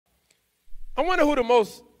I wonder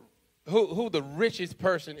who the richest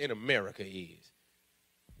person in America is.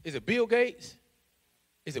 Is it Bill Gates?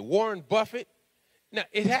 Is it Warren Buffett? Now,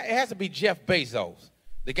 it has to be Jeff Bezos,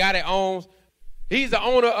 the guy that he's the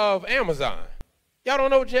owner of Amazon. Y'all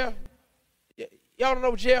don't know Jeff? Y'all don't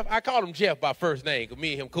know Jeff? I call him Jeff by first name because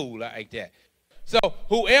me and him cool like that. So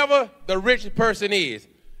whoever the richest person is,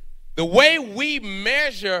 the way we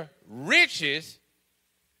measure riches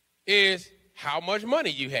is how much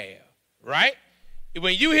money you have, right?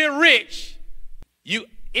 When you hear rich, you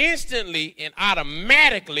instantly and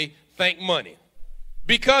automatically think money.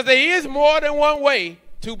 Because there is more than one way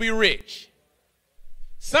to be rich.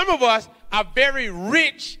 Some of us are very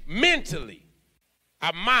rich mentally.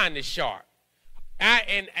 Our mind is sharp.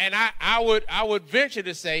 I would venture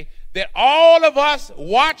to say that all of us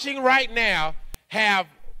watching right now have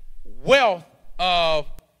wealth of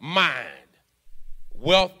mind,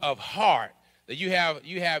 wealth of heart. That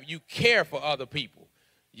you care for other people.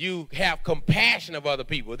 You have compassion of other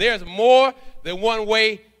people. There's more than one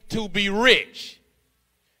way to be rich.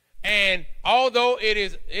 And although it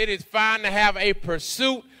is fine to have a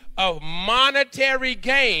pursuit of monetary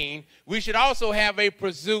gain, we should also have a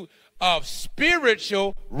pursuit of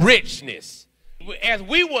spiritual richness. As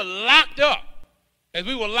we were locked up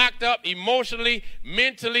emotionally,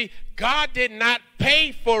 mentally, God did not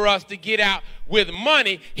pay for us to get out with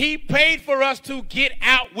money. He paid for us to get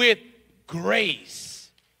out with grace.